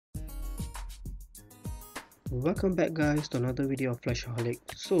Welcome back guys to another video of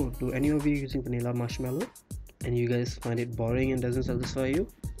flashaholics. So do any of you using vanilla marshmallow and you guys find it boring and doesn't satisfy you?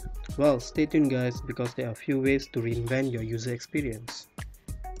 Well, stay tuned guys, because there are a few ways to reinvent your user experience.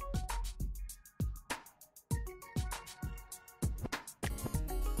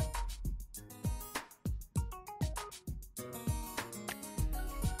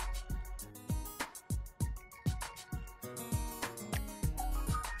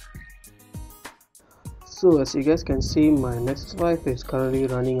 So as you guys can see, my Nexus 5 is currently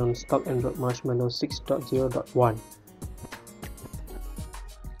running on stock Android Marshmallow 6.0.1.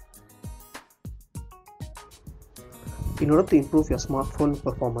 In order to improve your smartphone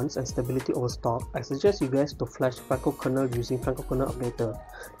performance and stability over stock, I suggest you guys to flash Franco kernel using Franco kernel updater.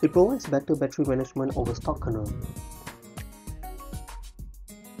 It provides better battery management over stock kernel.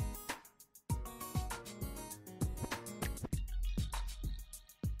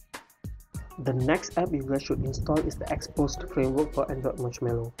 The next app you guys should install is the Exposed framework for Android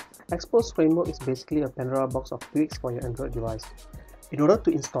Marshmallow. Exposed framework is basically a Pandora box of tweaks for your Android device. In order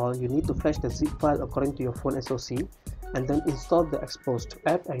to install, you need to flash the zip file according to your phone SoC and then install the Exposed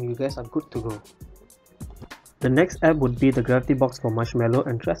app and you guys are good to go. The next app would be the Gravity Box for Marshmallow,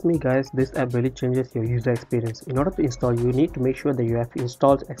 and trust me guys, this app really changes your user experience. In order to install, you need to make sure that you have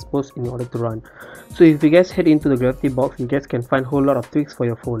installed Exposed in order to run. So if you guys head into the Gravity Box, you guys can find a whole lot of tweaks for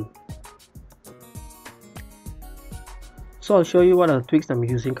your phone. So I'll show you what are the tweaks I'm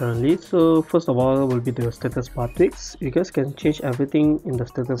using currently. So first of all will be the status bar tweaks. You guys can change everything in the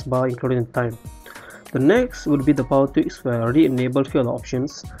status bar including the time. The next would be the power tweaks, where I already enabled few of the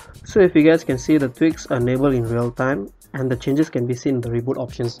options. So if you guys can see, the tweaks are enabled in real time and the changes can be seen in the reboot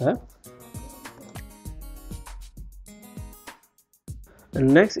options there. The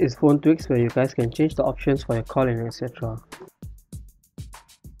next is phone tweaks, where you guys can change the options for your call and etc.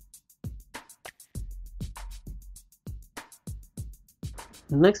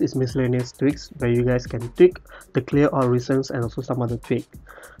 Next is miscellaneous tweaks, where you guys can tweak the clear all recents and also some other tweak.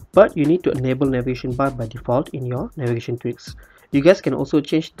 But you need to enable navigation bar by default in your navigation tweaks. You guys can also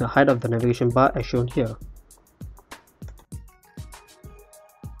change the height of the navigation bar as shown here.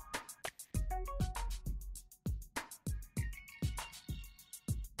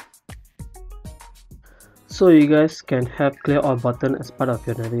 So you guys can have clear all button as part of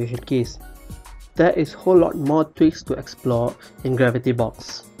your navigation keys. There is a whole lot more tweaks to explore in Gravity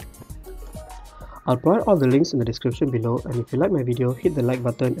Box. I'll provide all the links in the description below, and if you like my video, hit the like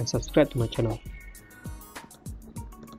button and subscribe to my channel.